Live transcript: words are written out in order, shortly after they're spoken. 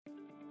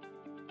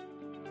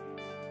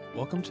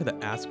Welcome to the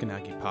Ask an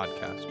Aggie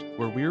podcast,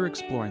 where we are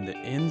exploring the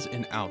ins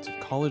and outs of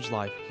college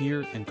life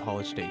here in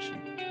College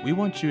Station. We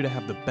want you to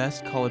have the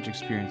best college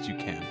experience you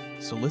can,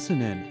 so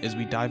listen in as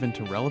we dive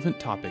into relevant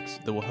topics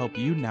that will help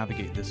you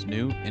navigate this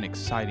new and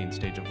exciting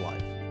stage of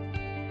life.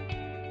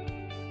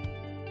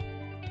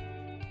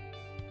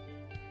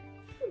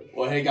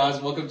 Well, hey guys,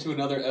 welcome to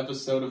another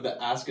episode of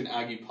the Ask an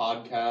Aggie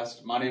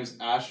podcast. My name is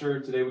Asher.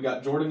 Today we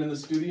got Jordan in the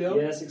studio.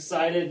 Yes,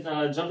 excited.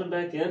 Jumping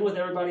back in with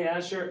everybody,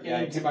 Asher.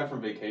 Yeah, he came back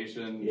from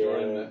vacation. Yeah,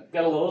 Jordan,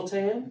 got a little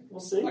tan. We'll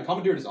see. I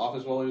commandeered his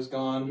office while he was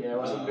gone. Yeah, it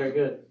wasn't very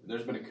good.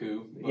 There's been a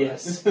coup. But.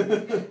 Yes.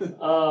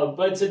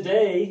 But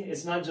today,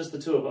 it's not just the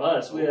two of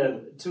us. We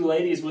have two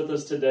ladies with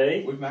us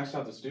today. We've maxed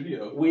out the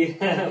studio. We've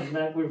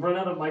run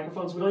out of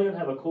microphones. We don't even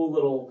have a cool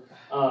little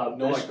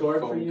mesh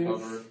guard for you.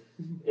 Cover.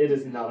 It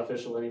is not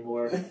official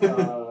anymore.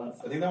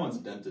 I think that one's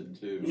dented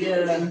too.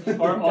 Yeah,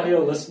 our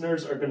audio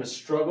listeners are going to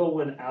struggle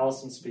when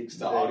Allison speaks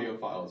The today. audio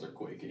files are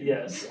quaking.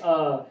 Yes.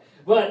 But,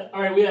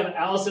 all right, we have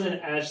Allison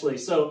and Ashley.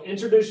 So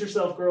introduce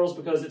yourself, girls,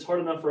 because it's hard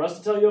enough for us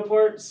to tell you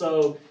apart.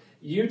 So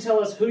you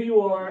tell us who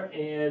you are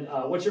and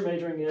what you're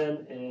majoring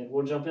in, and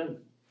we'll jump in.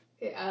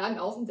 Okay, I'm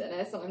Allison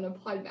Dennis, and I'm an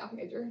applied math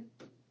major.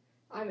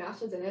 I'm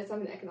Ashley Dennis, I'm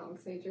an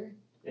economics major.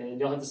 And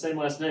y'all have the same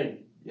last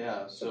name.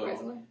 Yeah, so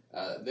Surprisingly.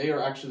 they are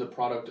actually the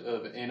product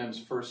of A&M's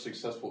first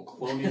successful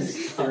cloning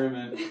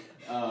experiment.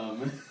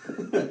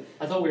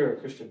 I thought we were a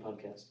Christian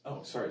podcast.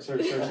 Oh, sorry.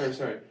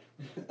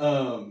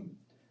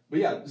 But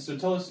yeah, so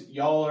tell us,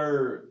 y'all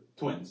are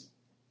twins,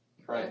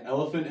 right? Okay.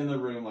 Elephant in the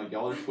room, like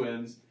y'all are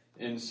twins.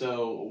 And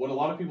so what a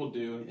lot of people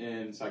do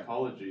in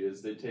psychology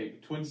is they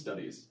take twin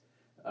studies,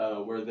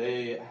 where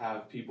they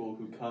have people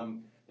who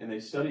come and they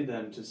study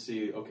them to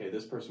see, okay,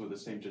 this person with the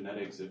same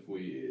genetics, if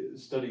we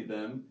study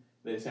them,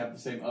 they have the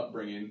same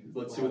upbringing.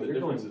 Let's see what the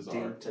differences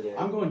are. Today.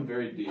 I'm going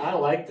very deep. I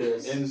like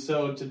this. And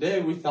so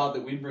today we thought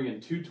that we'd bring in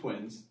two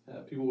twins,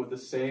 people with the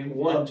same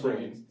One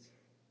upbringing. twin.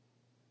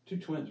 Two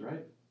twins,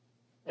 right?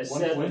 A One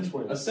set twin? of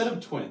twins. A set of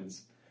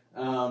twins.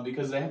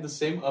 Because they have the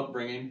same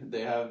upbringing.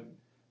 They have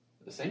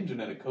the same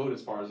genetic code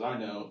as far as I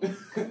know.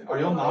 Are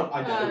y'all not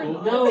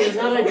identical? No, it's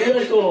not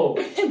identical.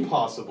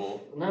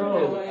 Impossible.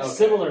 No, Okay.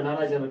 similar,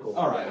 not identical.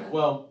 All right.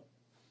 Well,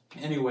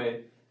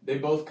 anyway, they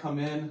both come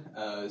in,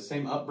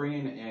 same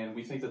upbringing, and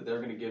we think that they're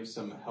going to give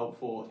some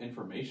helpful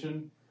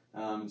information,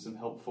 some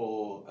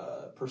helpful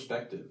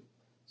perspective.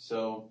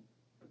 So,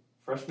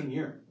 freshman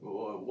year,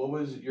 what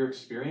was your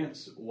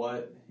experience?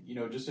 What,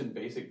 just in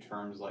basic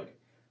terms, like,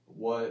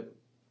 what,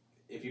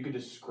 if you could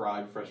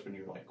describe freshman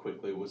year, like,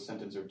 quickly, with a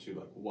sentence or two,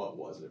 like, what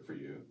was it for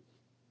you?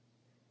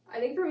 I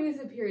think for me it's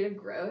a period of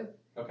growth.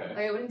 Okay. Like,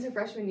 I went into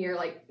freshman year,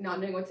 not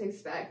knowing what to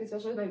expect,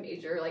 especially with my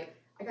major.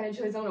 I kind of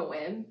chose on a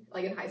whim,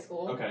 in high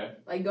school. Okay.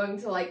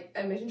 Going to,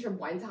 a mission trip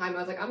one time, I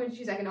was like, I'm going to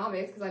choose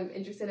economics because I'm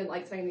interested in,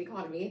 studying the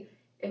economy.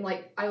 And,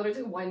 I literally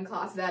took one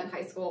class of that in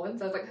high school. And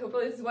so I was like,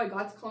 hopefully this is what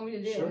God's calling me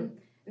to do. Sure.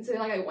 And so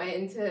then, I went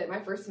into my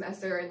first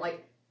semester and,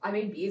 I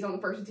made B's on the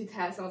first two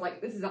tests. And I was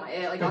like, this is not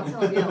it. God's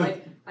telling me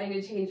that, I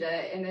need to change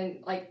it. And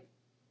then,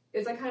 it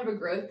was, kind of a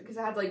growth because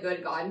I had to, go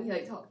to God. And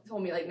he,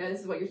 told me, no, this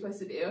is what you're supposed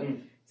to do.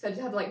 Mm. So I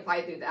just had to,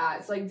 fight through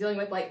that. So, dealing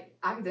with,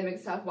 academic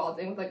stuff while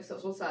dealing with,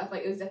 social stuff,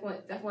 it was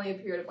definitely a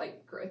period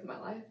of, growth in my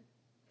life.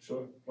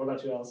 Sure. What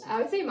about you, Allison? I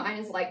would say mine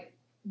is,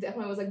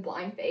 definitely was,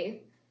 blind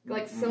faith.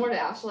 Similar to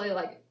Ashley,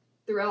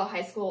 throughout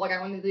high school, I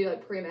wanted to do,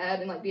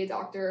 pre-med and, be a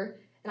doctor.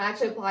 And I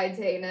actually applied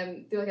to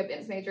A&M through, a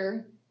BIMS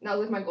major. And that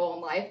was, my goal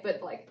in life. But,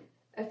 it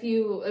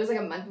was,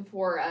 a month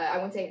before I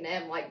went to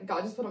A&M,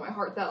 God just put on my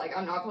heart that,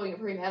 I'm not calling it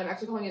pre-med. I'm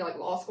actually calling it,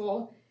 law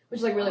school,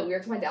 which is, really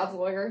weird because my dad's a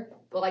lawyer.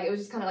 But, it was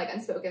just kind of,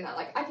 unspoken that,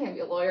 I can't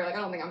be a lawyer. I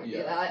don't think I'm going to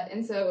do that.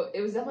 And so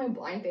it was definitely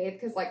blind faith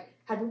because, I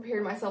had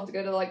prepared myself to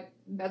go to,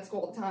 med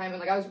school at the time.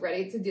 And, I was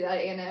ready to do that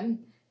at A&M.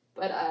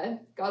 But,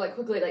 God,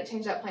 quickly,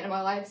 changed that plan in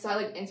my life. So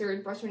I,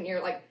 entered freshman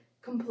year,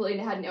 completely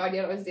had no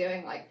idea what I was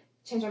doing.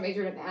 Changed my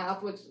major to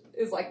math, which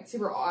is,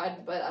 super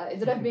odd. But it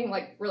ended up being,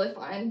 really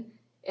fun.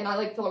 And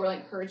I, felt really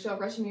encouraged throughout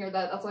freshman year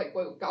that that's, what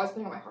God was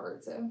putting on my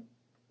heart. So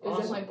it was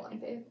Awesome. definitely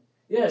blind faith.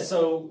 Yeah,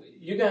 so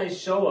you guys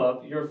show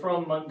up. You're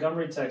from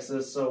Montgomery,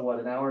 Texas, so what,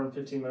 an hour and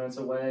 15 minutes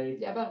away?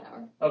 Yeah, about an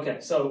hour. Okay,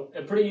 so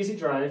a pretty easy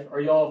drive.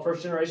 Are y'all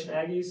first-generation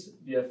Aggies?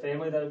 Do you have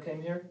family that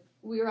came here?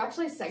 We were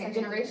actually second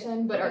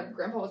generation, but our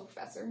grandpa was a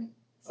professor.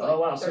 So, Oh,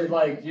 wow, so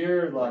third.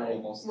 you're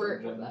almost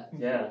We're third gen. that.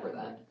 yeah. We're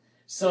that.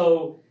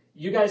 So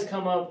you guys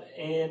come up,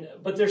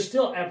 but there's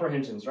still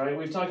apprehensions, right?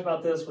 We've talked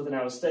about this with an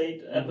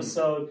out-of-state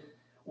episode.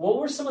 What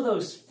were some of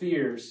those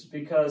fears?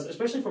 Because,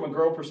 especially from a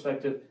girl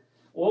perspective,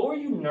 what were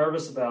you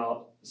nervous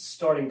about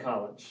starting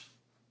college?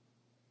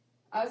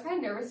 I was kind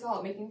of nervous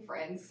about making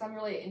friends because I'm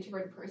really an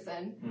introverted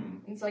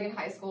person. And so, in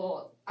high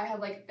school, I had,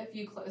 a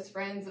few close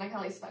friends, and I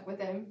kind of, stuck with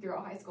them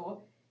throughout high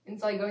school. And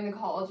so, going to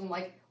college and,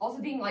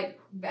 also being,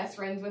 best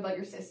friends with,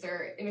 your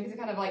sister, it makes it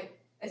kind of,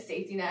 a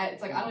safety net.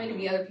 It's, I don't need to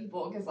be other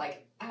people because, I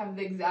have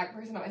the exact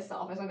person of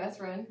myself as my best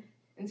friend.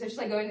 And so, just,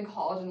 going to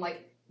college and,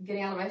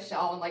 getting out of my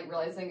shell and,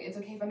 realizing it's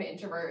okay if I'm an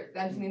introvert.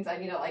 That just means I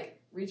need to,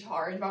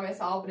 recharge by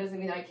myself. It doesn't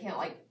mean that I can't,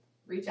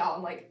 reach out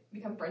and,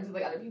 become friends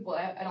with, other people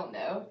I don't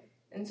know.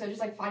 And so just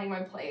like finding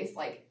my place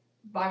like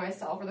by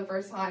myself for the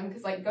first time,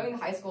 because like going to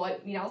high school,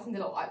 like me and Allison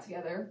did a lot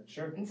together.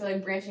 Sure. And so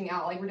like branching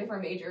out, like we're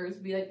different majors,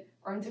 we like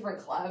are in different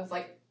clubs.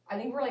 Like I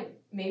think we're like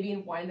maybe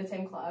in one and the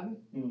same club.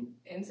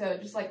 And so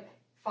just like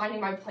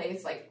finding my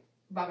place like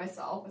by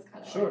myself was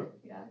kind of Sure. like,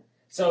 yeah.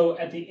 So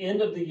at the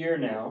end of the year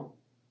now,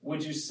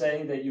 would you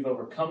say that you've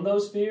overcome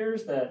those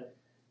fears? That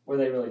were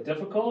they really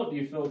difficult? Do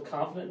you feel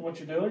confident in what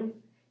you're doing?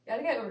 Yeah, I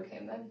think I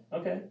overcame them.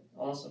 Okay,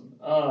 awesome.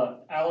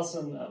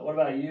 Allison, what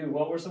about you?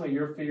 What were some of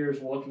your fears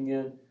walking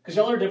in? Because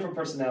y'all are different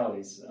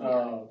personalities.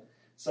 Yeah.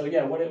 So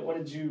yeah, what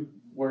did you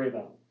worry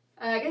about?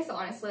 I guess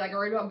honestly, like I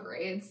worried about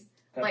grades.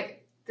 Okay.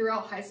 Like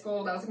throughout high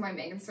school, that was like my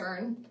main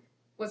concern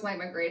was my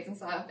grades and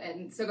stuff.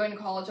 And so going to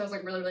college, I was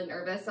like really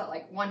nervous that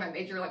like my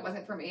major like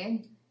wasn't for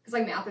me because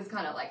like math is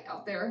kind of like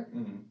out there.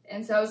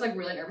 And so I was like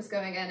really nervous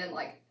going in, and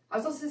like I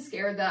was also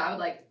scared that I would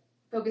like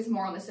focus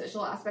more on the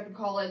social aspect of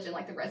college and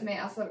like the resume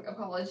aspect of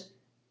college,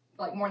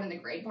 like more than the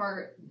grade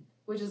part,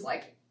 which is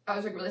like I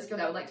was like really scared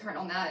that I would like turn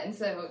on that. And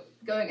so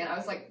going in, I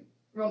was like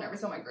real nervous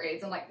about my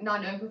grades and like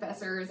not knowing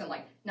professors and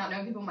like not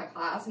knowing people in my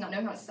class and not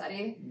knowing how to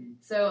study.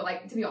 So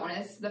like to be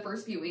honest, the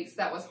first few weeks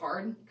that was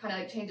hard, kind of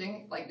like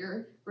changing like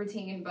your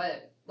routine,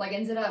 but like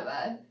ended up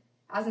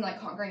as in like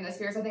conquering those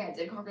fears. I think I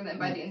did conquer them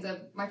by the end of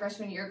my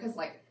freshman year, because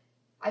like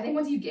I think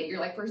once you get your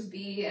like first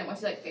B and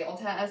once you like fail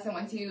tests and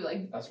once you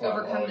like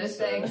overcome those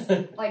things,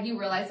 like you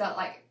realize that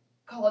like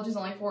college is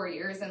only 4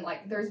 years and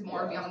like there's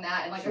more beyond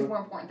that, and like there's more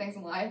important things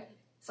in life.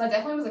 So I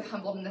definitely was like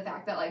humbled in the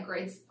fact that like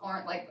grades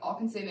aren't like all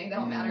consuming, they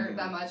don't matter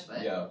that much.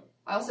 But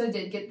I also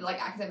did get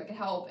like academic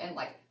help, and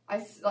like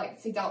I like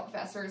seeked out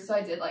professors, so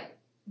I did like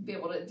be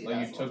able to do that.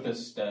 Like you took the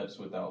steps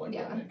without like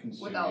letting it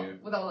consume you.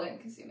 Without letting it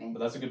consume me. But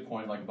that's a good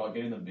point. Like about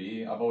getting the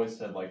B, I've always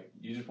said like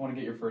you just want to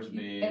get your first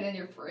B, and then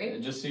you're free.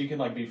 Just so you can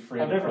like be free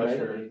I've of never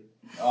pressure.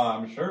 made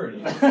I'm sure.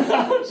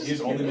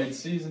 He's only made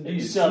C's and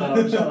D's. Shut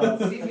up.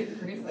 C's get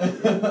degrees.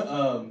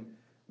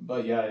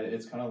 But yeah,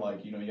 it's kind of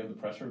like, you have the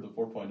pressure of the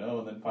 4.0,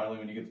 and then finally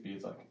when you get the B,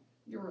 it's like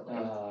you're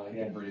relieved.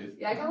 you can breathe.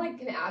 Yeah, I kind of like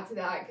can add to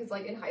that because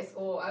like in high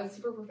school I was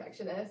super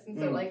perfectionist, and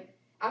so like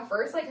at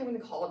first like coming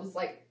to college is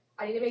like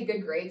I need to make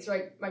good grades so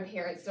like my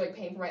parents are like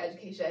paying for my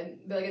education,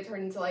 but like it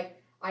turned into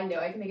like I know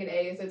I can make an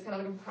A, so it's kind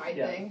of like a pride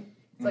thing.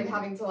 It's like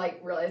having to like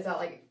realize that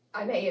like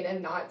I'm A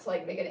and not to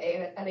like make an A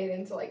and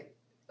anything to like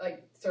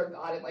serve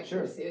God and like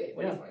pursue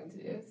what he's wanting to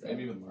do. So.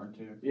 Maybe even learn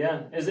too.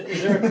 Yeah. Is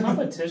there a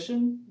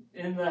competition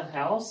in the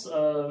house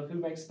of who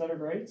makes better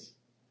grades?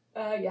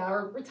 Yeah,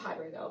 we're tied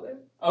right now though.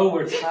 Oh,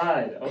 we're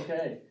tied.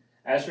 Okay.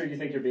 Asher, you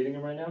think you're beating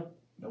him right now?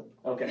 Nope.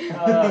 Okay.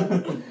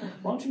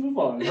 Why don't you move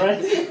on,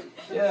 right?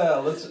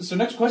 Yeah, so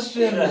next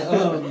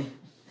question.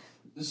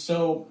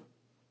 So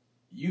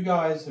you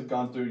guys have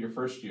gone through your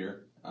first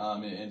year,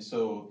 and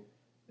so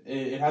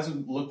it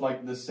hasn't looked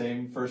like the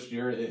same first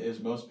year as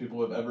most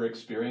people have ever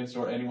experienced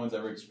or anyone's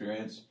ever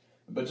experienced.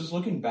 But just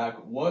looking back,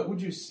 what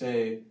would you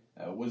say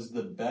was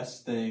the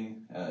best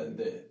thing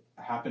that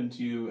happened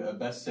to you?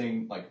 Best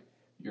thing, like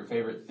your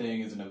favorite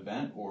thing is an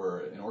event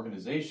or an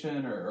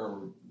organization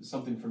or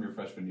something from your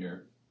freshman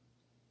year?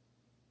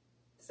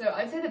 So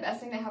I'd say the best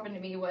thing that happened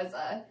to me was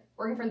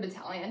working for the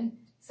battalion.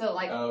 So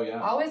like, oh,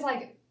 yeah. I always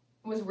like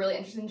was really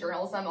interested in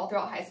journalism all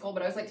throughout high school,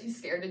 but I was like too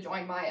scared to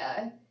join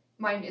my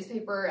my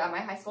newspaper at my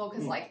high school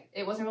because like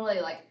it wasn't really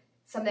like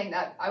something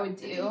that I would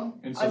do.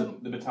 And so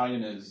the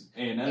battalion is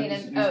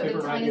A&M's newspaper, the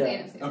battalion right? is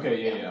A&M's newspaper.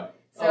 Okay, yeah.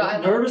 So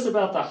I'm nervous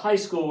about the high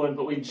school one,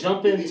 but we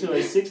jump into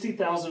a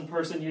 60,000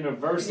 person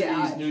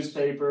university's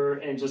newspaper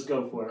and just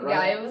go for it,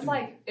 right?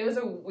 Yeah, it was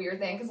a weird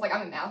thing because like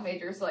I'm a math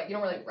major, so like you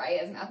don't really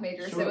write as a math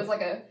major. Sure. So it was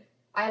like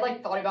I had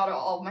like thought about it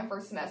all my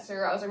first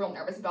semester. I was like real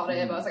nervous about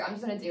it, but I was like, I'm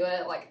just gonna do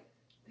it. Like,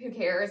 who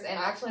cares? And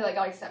I actually like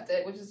got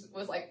accepted, which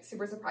was like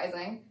super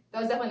surprising. That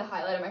was definitely the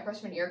highlight of my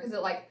freshman year because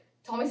it like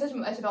taught me so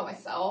much about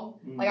myself.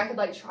 Like I could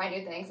like try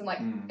new things and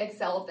like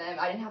excel at them.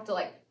 I didn't have to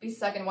like be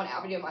stuck in one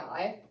avenue of my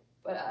life.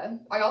 But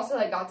I also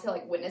like got to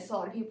like witness a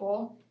lot of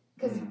people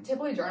because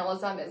typically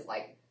journalism is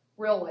like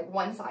real like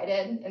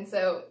one-sided, and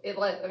so it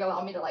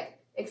allowed me to like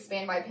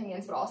expand my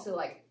opinions, but also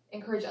like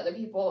encourage other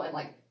people and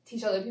like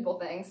teach other people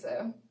things.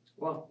 So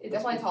it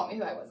definitely taught me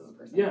who I was as a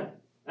person. Yeah.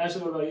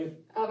 Ashley, what about you?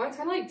 Mine's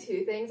kind of like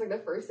two things. Like the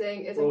first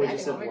thing is Well, like we the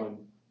just said economic.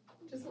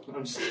 one.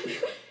 I'm just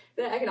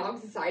the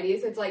economic society.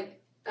 So it's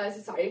like a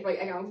society for like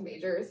economics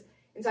majors,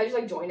 and so I just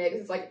like joined it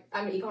because it's like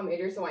I'm an econ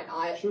major, so why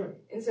not? Sure.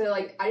 And so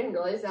like I didn't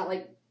realize that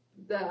like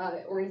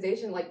the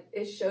organization like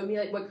it showed me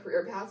like what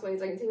career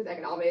pathways I can take with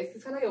economics.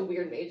 It's kind of like a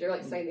weird major,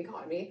 like studying the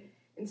economy,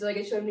 and so like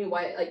it showed me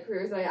what like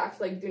careers that I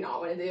actually like do not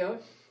want to do,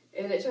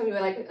 and it showed me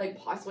what I could like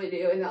possibly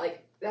do, and that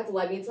like that's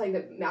led me to like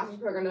the master's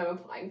program that I'm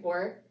applying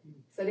for.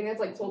 So I think that's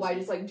like cool by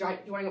just like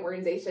joining an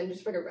organization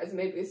just for like a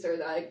resume booster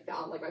that I like,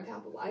 found like my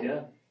path of life.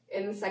 Yeah.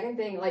 And the second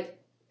thing like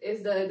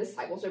is the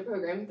discipleship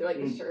program through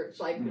like the church.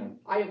 Like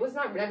I was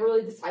never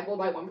really discipled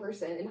by one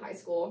person in high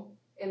school,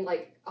 and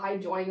like I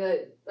joined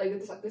the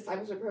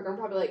discipleship program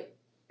probably like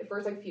the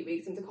first like few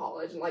weeks into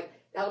college, and like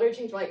that literally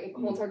changed my like,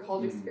 whole entire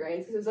college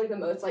experience because it was like the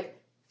most like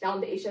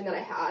foundation that I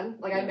had.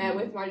 Like I met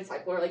with my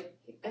discipler like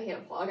a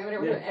hand plug. I met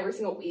her every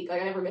single week.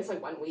 Like I never missed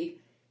like 1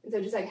 week. And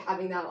so just like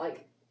having that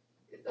like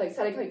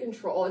setting like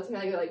control, it's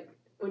something like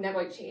would never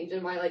like change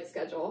in my like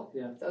schedule.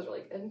 Yeah. So that was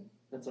really good.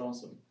 That's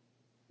awesome.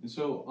 And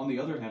so, on the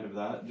other hand of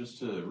that, just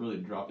to really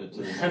drop it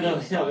to I know,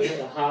 side, we had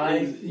a high.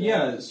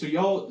 yeah, so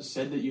y'all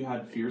said that you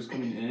had fears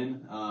coming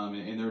in,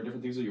 and there were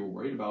different things that you were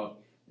worried about.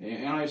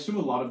 And I assume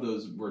a lot of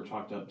those were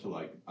chalked up to,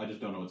 like, I just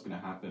don't know what's going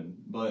to happen.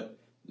 But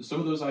some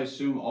of those, I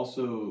assume,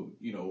 also,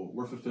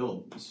 were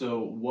fulfilled. So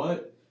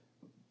what,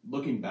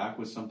 looking back,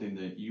 was something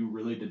that you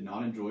really did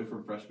not enjoy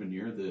from freshman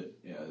year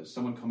that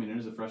someone coming in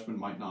as a freshman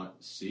might not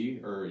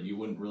see, or you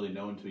wouldn't really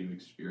know until you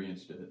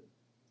experienced it?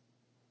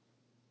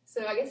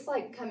 So I guess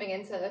like coming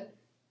into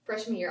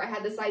freshman year, I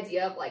had this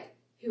idea of like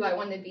who I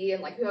wanted to be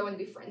and like who I wanted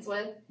to be friends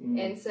with.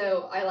 And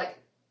so I like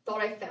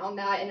thought I found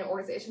that in an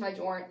organization I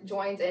joined,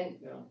 and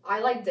I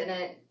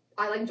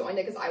joined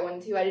it because I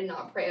wanted to. I did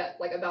not pray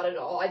like about it at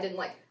all. I didn't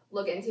like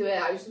look into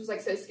it. I just was like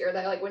so scared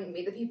that I like wouldn't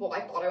meet the people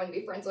I thought I wanted to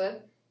be friends with,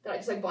 that I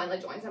just like blindly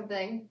joined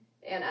something,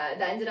 and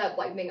that ended up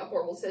like being a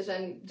horrible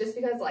decision just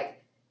because like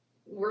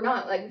we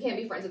can't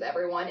be friends with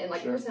everyone, and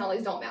like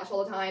personalities don't match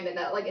all the time, and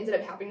that like ended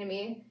up happening to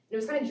me. And it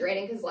was kind of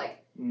draining because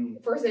like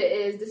first it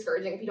is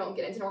discouraging if you don't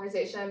get into an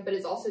organization, but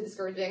it's also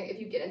discouraging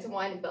if you get into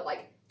one but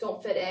like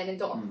don't fit in and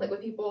don't click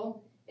with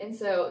people. And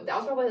so that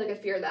was probably like a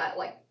fear that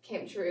like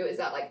came true, is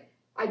that like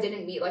I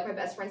didn't meet like my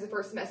best friends the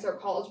first semester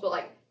of college, but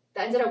like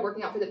that ended up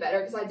working out for the better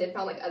because I did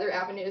find like other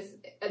avenues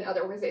and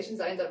other organizations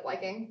that I ended up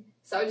liking.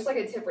 So just like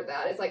a tip for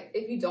that is like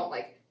if you don't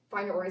like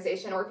find your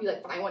organization, or if you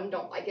like find one and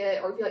don't like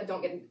it, or if you like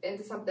don't get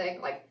into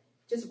something, like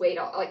just wait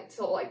like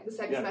till like the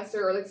second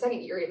semester or like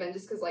second year even,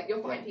 just because like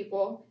you'll find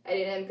people at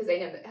A&M, because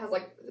A&M has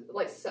like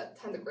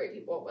tons of great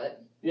people.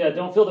 But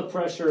don't feel the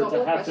pressure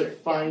to have to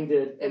find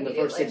it in the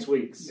first 6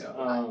 weeks.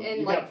 And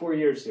you like, got 4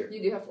 years here.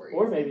 You do have 4 years,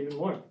 or maybe even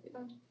more.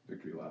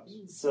 Victory laps.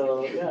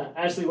 So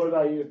Ashley, what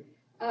about you?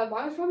 I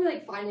was probably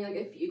like finding like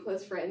a few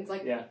close friends.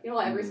 Like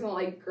every single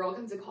like girl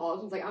comes to college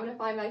and is like, I'm gonna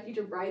find my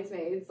future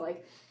bridesmaids.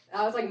 Like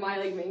that was like my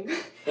like main.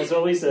 That's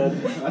what we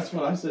said. That's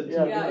what I said too.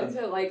 Yeah, and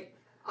so like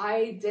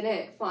I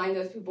didn't find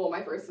those people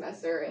my first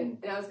semester, and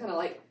I was kind of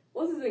like,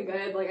 well, this isn't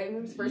good. Like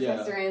I'm first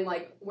semester, and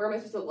like where am I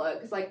supposed to look?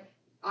 Because like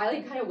I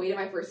like kind of waited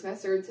my first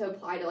semester to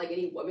apply to like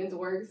any women's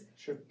orgs.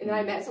 Sure. And then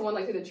I met someone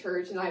like through the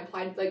church, and I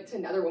applied like to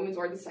another women's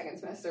org the second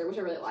semester, which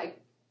I really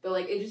liked. But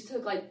like it just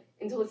took like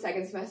until the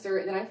second semester,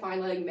 and then I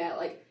finally like met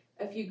like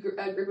a group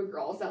of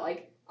girls that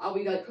like I'll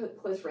be like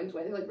close friends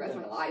with like the rest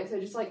of my life. So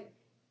just like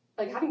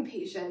having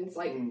patience,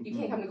 like you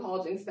can't come to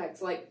college and expect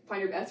to like find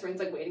your best friends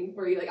like waiting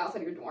for you like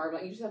outside your dorm.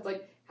 Like you just have to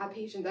like have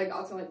patience that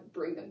God's gonna like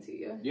bring them to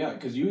you. Yeah,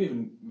 because you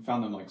even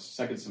found them like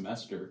second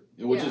semester,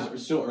 which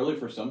is still early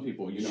for some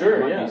people.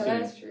 Sure,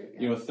 that's true.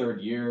 Yeah.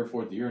 Third year,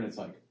 fourth year, and it's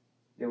like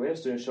we have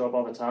students show up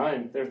all the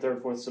time. Their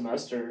third, fourth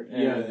semester,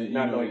 and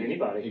not knowing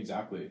anybody.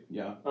 Exactly.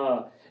 Yeah.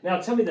 Now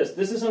tell me this.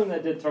 This is something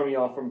that did throw me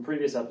off from a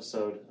previous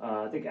episode.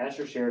 I think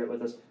Asher shared it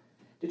with us.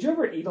 Did you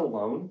ever eat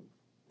alone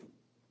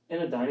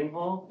in a dining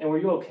hall? And were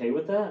you okay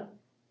with that?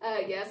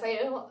 Yes, I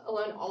ate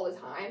alone all the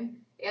time.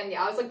 And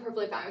I was like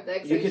perfectly fine with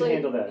it. You can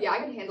handle that? Yeah, I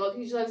can handle it.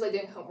 Usually I was like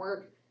doing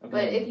homework. Okay.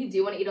 But if you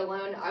do want to eat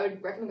alone, I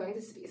would recommend going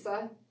to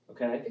Spisa.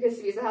 Okay. Because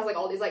Spisa has like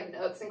all these like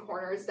nooks and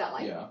corners that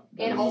like,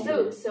 and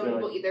also so many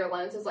people eat there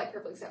alone, so it's like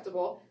perfectly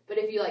acceptable. But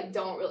if you like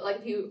don't really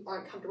if you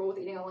aren't comfortable with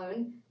eating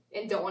alone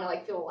and don't want to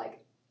like feel like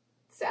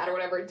sad or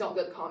whatever, don't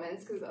go to the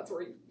comments, because that's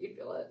where you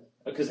feel it.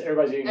 Because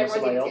everybody's eating with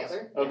somebody else?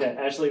 Together. Okay,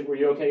 Ashley, were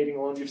you okay eating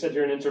alone? You said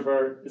you're an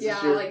introvert.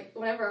 Like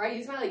whenever I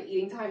use my like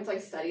eating time to like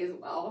study as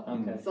well.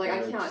 Okay. So like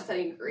I cannot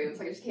study in groups,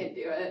 like I just can't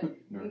do it.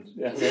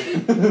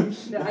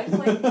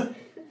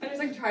 I just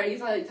like try to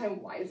use my like,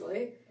 time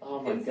wisely.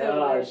 Oh my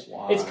gosh.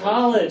 So, it's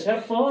college,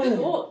 have fun.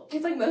 Well,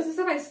 it's like most of the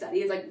stuff I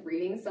study is like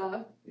reading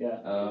stuff.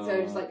 Yeah.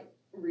 So just like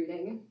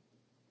reading.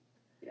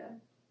 Yeah.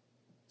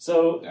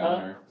 So,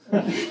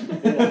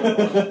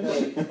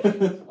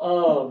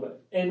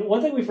 and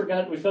one thing we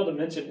failed to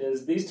mention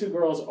is these two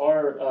girls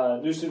are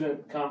new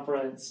student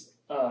conference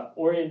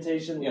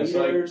orientation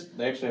leaders. So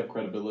they actually have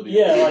credibility.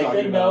 Yeah, like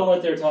they know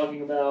what they're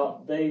talking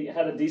about. They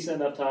had a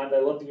decent enough time. They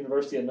love the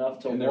university enough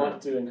to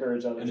want to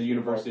encourage others. And the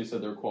university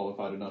said they're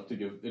qualified enough to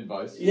give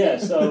advice. Yeah,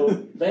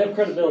 so they have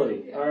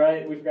credibility. All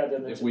right, we forgot to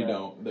mention If we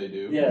don't, they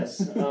do.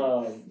 Yes,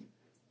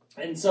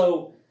 and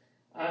so.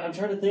 I'm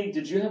trying to think,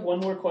 did you have one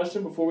more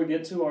question before we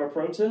get to our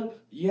pro tip?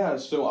 Yeah,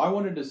 so I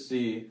wanted to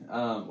see,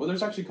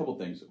 there's actually a couple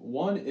things.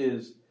 One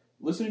is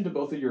listening to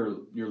both of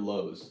your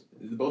lows.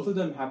 Both of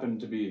them happen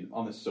to be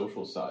on the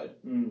social side.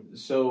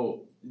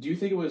 So do you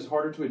think it was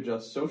harder to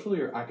adjust socially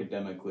or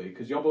academically?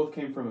 Because y'all both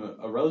came from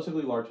a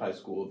relatively large high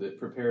school that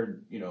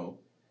prepared,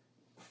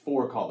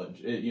 for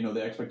college.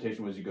 The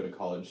expectation was you go to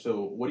college.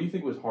 So what do you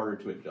think was harder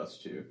to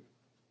adjust to?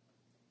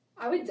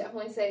 I would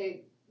definitely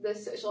say the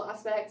social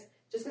aspect.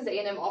 Just because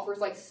A&M offers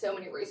like so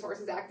many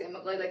resources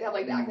academically, like they have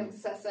like the academic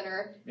success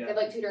center, they have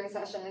like tutoring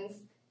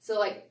sessions. So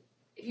like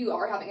if you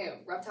are having a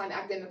rough time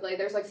academically,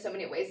 there's like so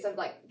many ways to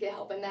like get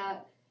help in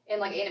that. And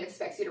like A&M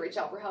expects you to reach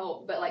out for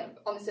help, but like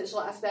on the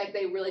social aspect,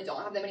 they really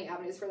don't have that many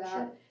avenues for that.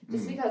 Sure.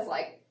 Just because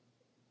like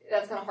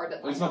that's kind of hard to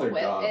It's find not help their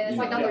with. job, And it's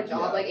you like know? not their Yeah.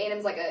 job. Like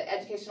A&M's like an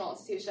educational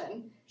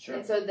institution, Sure.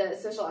 and so the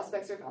social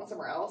aspects are found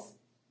somewhere else.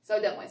 So I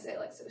would definitely say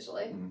like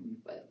socially,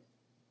 but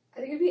I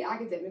think it'd be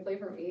academically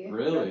for me.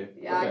 Really?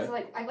 Yeah, Okay. it's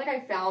like I feel like I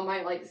found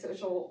my like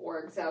social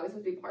org that I was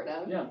supposed to be part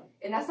of. Yeah.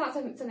 And that's not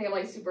something I'm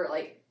like super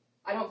like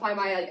I don't find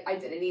my like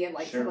identity and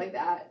like Sure. stuff like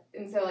that.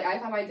 And so like I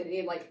find my identity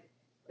in like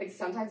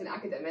sometimes in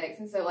academics.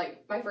 And so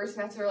like my first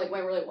semester like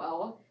went really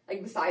well.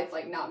 Like besides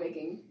like not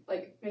making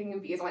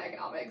B's on my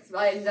economics, but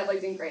I ended up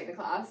like doing great in the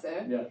class. So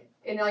Yeah.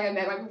 And then like I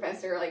met my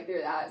professor like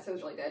through that, so it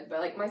was really good. But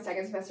like my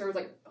second semester was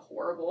like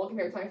horrible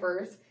compared to my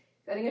first.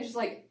 I think it's just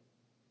like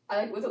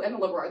I'm a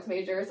liberal arts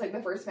major. So like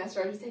the first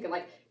semester I was just taking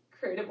like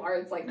creative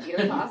arts like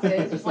theater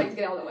classes just like to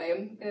get out of the way.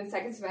 And then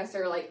second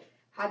semester like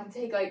had to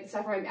take like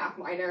stuff for my math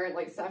minor and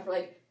like stuff for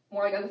like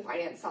more like on the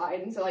finance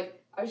side. And so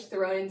like I was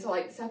thrown into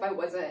like stuff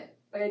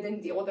I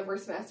didn't deal with the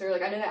first semester.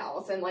 Like I know that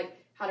Allison like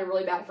had a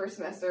really bad first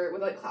semester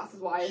with like classes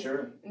wise.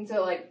 Sure. And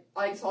so like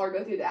I like, saw her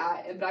go through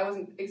that, but I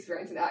wasn't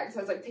experiencing that because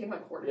I was like taking my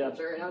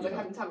horticulture and I was like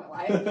having the time of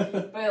my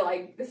life. But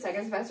like the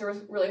second semester was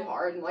really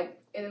hard, and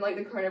then like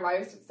the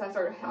coronavirus stuff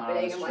started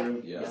happening, and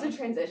like it was a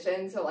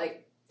transition. So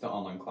like to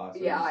online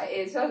classes. yeah,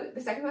 so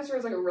the second semester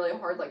was like a really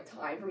hard like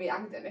time for me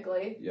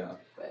academically. Yeah.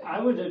 But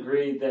I would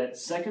agree that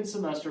second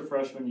semester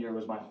freshman year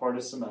was my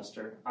hardest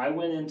semester. I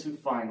went into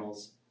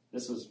finals.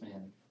 This was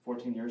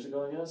 14 years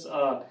ago, I guess.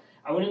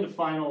 I went into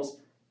finals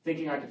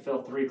thinking I could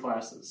fail 3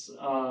 classes,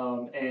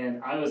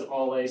 and I was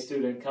all A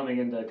student coming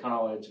into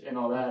college and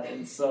all that,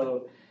 and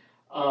so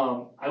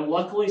I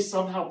luckily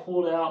somehow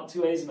pulled out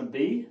 2 A's and a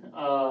B.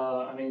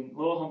 A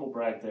little humble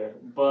brag there,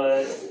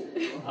 but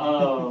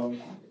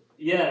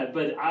yeah.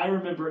 But I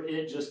remember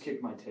it just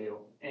kicked my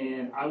tail,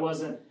 and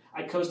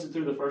I coasted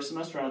through the first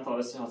semester, and I thought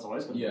this is how it's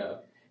always going to be.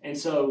 And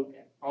so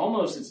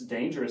almost it's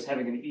dangerous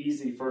having an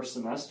easy first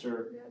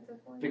semester. yeah,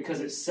 definitely.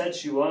 Because it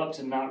sets you up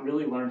to not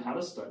really learn how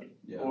to study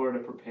or to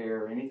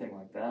prepare or anything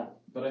like that.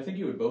 But I think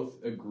you would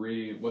both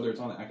agree, whether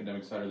it's on the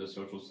academic side or the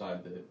social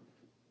side, that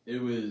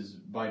it was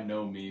by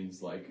no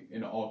means like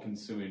an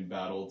all-consuming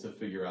battle to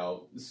figure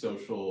out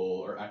social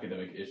or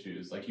academic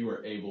issues. Like you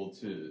were able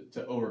to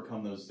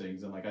overcome those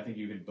things, and like I think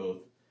you could both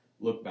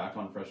look back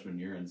on freshman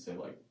year and say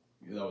like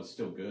that was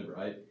still good,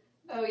 right?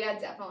 Oh yeah,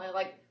 definitely.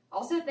 Like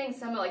also think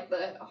some of like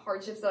the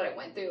hardships that I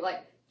went through,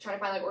 like trying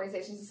to find like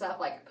organizations and stuff,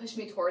 like pushed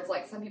me towards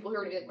like some people who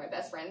are gonna be like my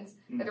best friends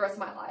like the rest of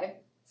my life.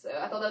 So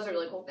I thought that was a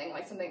really cool thing,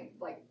 like something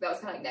like that was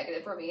kind of like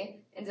negative for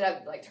me ended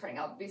up like turning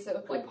out to be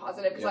so like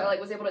positive because I like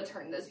was able to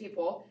turn to those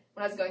people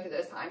when I was going through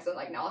those times, and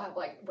like now I'll have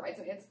like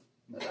bridesmaids.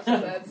 That's what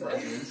I said. So.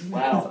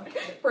 Wow.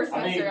 First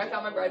semester I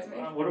found my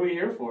bridesmaid. What are we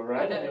here for,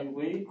 right? I don't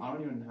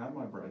even have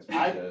my bridesmaids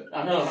yet.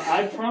 I know.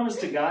 I promised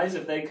to guys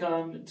if they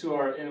come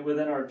to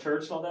within our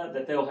church and all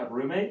that they'll have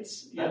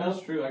roommates.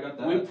 That's true. I got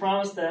that. We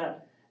promised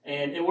that.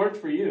 And it worked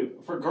for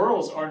you. For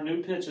girls, our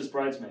new pitch is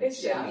bridesmaids. It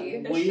should be.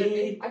 It should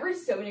be. I've heard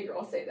so many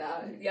girls say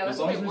that. Yeah, that's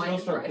as long as we why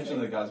don't start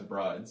pitching the guys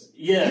brides.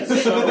 Yes.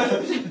 So,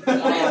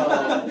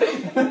 I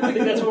think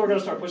that's what we're going to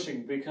start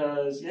pushing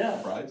because,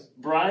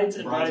 brides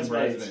and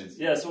bridesmaids.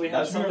 Yeah, so we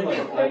have something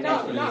for all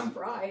not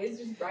brides,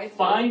 just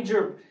bridesmaids.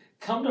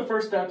 Come to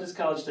First Baptist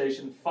College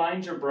Station,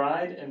 find your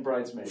bride and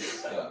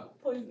bridesmaids. Yeah.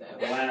 Please no.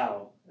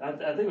 Wow. I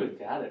think we've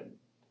got it.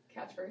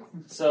 Catchphrase.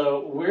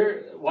 So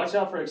watch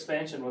out for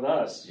expansion with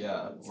us.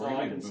 Yeah, that's we're all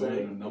I gonna can boom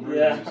say. in a number.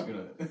 Yeah. Just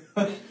gonna.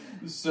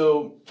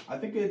 So I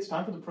think it's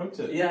time for the pro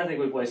tip. Yeah, I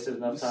think we've wasted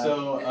enough time.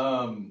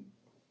 So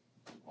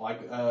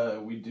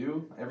we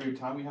do every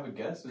time we have a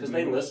guest because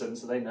they listen,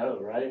 so they know,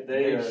 right?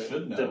 They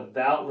should know.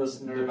 Devout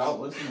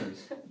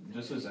listeners,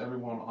 just as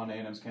everyone on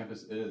A&M's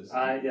campus is.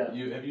 Yeah.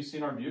 Have you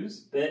seen our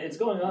views? It's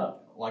going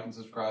up. Like and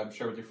subscribe,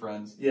 share with your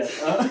friends. Yeah.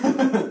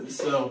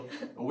 So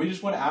we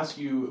just want to ask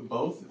you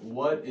both,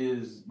 what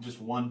is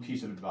just one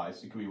piece of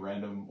advice? It could be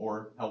random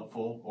or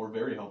helpful or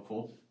very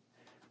helpful.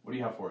 What do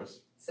you have for us?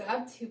 So I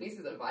have 2 pieces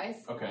of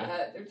advice. Okay.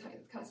 They're kind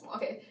of small.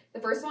 Okay. The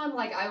first one,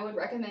 like I would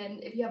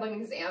recommend if you have like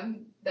an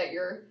exam that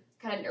you're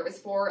kind of nervous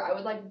for, I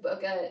would like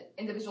book a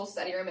individual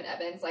study room in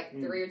Evans like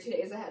 3 or 2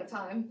 days ahead of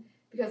time,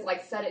 because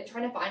like trying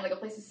to find like a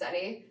place to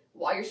study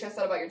while you're stressed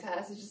out about your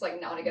test is just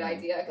like not a good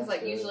idea, because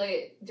like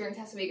usually during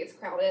test week it's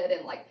crowded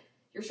and like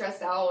you're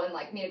stressed out and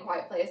like need a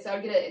quiet place. So I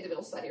would get an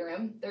individual study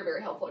room. They're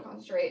very helpful to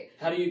concentrate.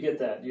 How do you get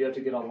that? Do you have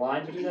to get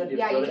online to do that? Do you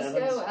yeah, have to you go just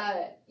to Evans?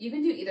 go. You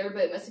can do either,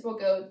 but most people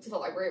go to the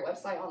library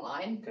website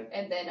online,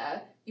 and then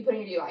you put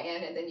in your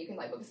UIN, and then you can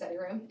like book a study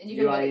room. And you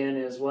can UIN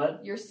is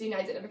what? Your student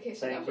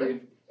identification Thank number.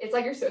 You. It's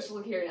like your social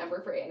security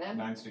number for A&M.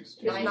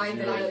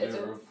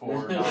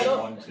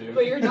 962-004-912.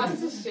 But you're not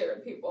supposed to share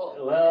with people.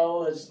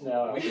 Well, it's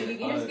no. You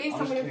just gave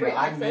someone a free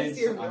access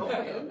to your real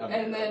phone.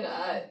 And then,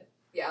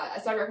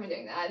 so I recommend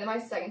doing that. And then my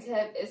second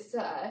tip is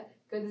to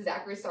go to the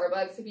Zachary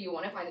Starbucks if you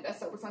want to find the best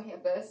Starbucks on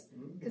campus,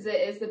 because it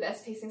is the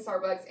best tasting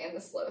Starbucks and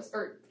the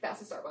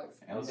fastest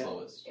Starbucks. And the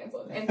slowest. And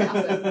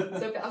fastest.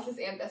 So fastest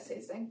and best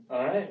tasting.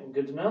 All right, well,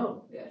 good to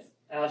know. Yes.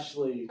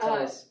 Ashley, tell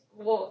us.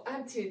 Well, I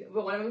have 2,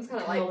 but one of them's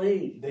kind of like...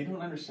 They don't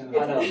understand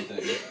I know. anything.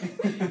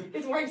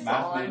 It's more like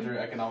Math salon. major,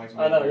 economics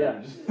I major. know,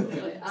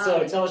 yeah.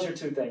 So tell us your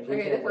 2 things.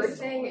 Okay, the first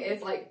thing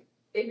is like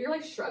if you're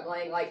like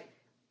struggling, like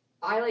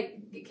I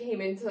like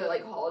came into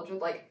like college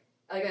with like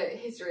a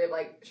history of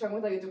like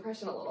struggling with like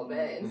depression a little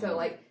bit, and so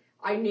like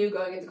I knew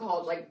going into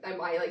college like I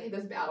might like hit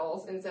those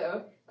battles, and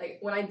so like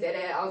when I did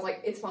it, I was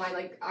like, it's fine,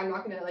 like I'm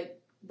not gonna like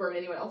burden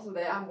anyone else with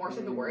it. I have more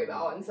stuff to worry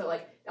about, and so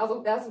like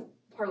that's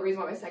part of the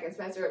reason why my second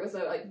semester it was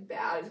so like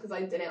bad is because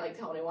I didn't like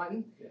tell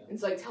anyone, and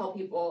so like tell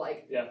people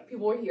like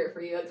people are here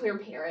for you, like tell your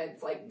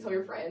parents, like tell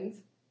your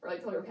friends, or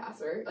like tell your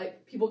pastor,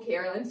 like people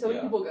care, and so many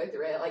people go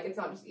through it, like it's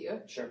not just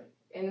you. Sure.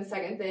 And the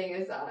second thing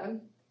is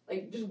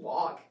like just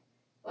walk,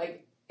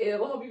 like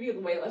it'll help you be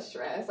way less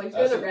stressed. Like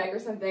go to the rec or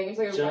something, it's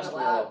like a run a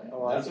lap.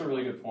 That's a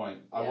really good point.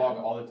 I walk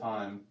all the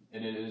time,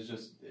 and it is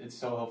just it's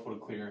so helpful to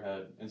clear your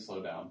head and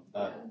slow down.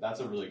 That's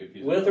a really good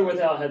piece. With or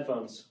without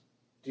headphones?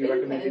 Do you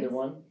recommend either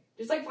one?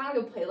 Just like find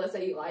like a playlist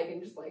that you like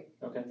and just like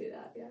do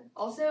that. Yeah.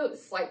 Also,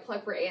 slight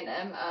plug for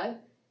A&M.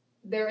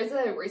 There is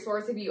a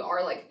resource if you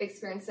are like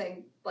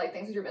experiencing like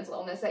things with your mental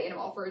illness that A&M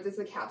offers. It's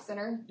the CAP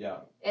Center. Yeah.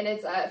 And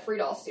it's free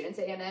to all students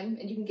at A&M,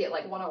 and you can get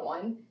like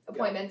one-on-one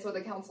appointments with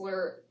a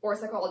counselor or a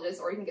psychologist,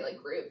 or you can get like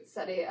group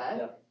study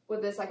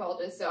with a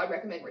psychologist. So I'd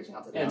recommend reaching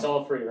out to them. And it's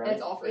all free, right? And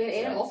it's all free.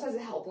 And A&M also has a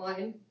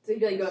helpline. So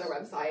if you like go on their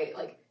website,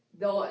 like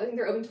I think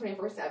they're open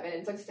 24/7, and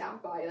it's like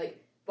staffed by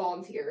like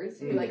volunteers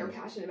who like are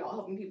passionate about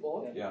helping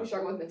people who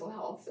struggle with mental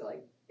health. So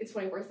like it's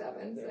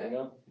 24/7. There you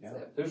go. Yeah.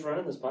 So. Who's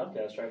running this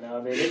podcast right now?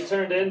 I mean, it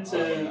turned into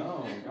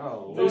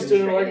new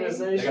student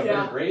organization. They got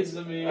better grades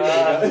than me.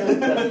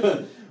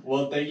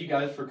 Well, thank you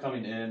guys for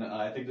coming in.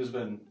 I think this has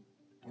been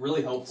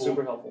really helpful,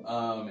 super helpful,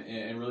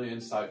 and really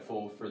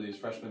insightful for these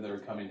freshmen that are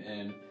coming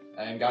in.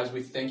 And guys,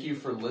 we thank you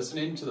for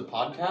listening to the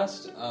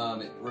podcast.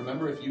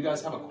 Remember, if you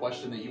guys have a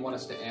question that you want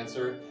us to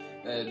answer,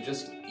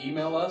 just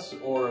email us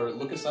or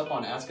look us up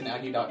on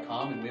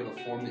askanaggie.com, and we have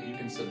a form that you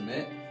can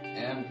submit.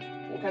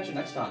 And we'll catch you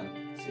next time.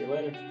 See you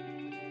later.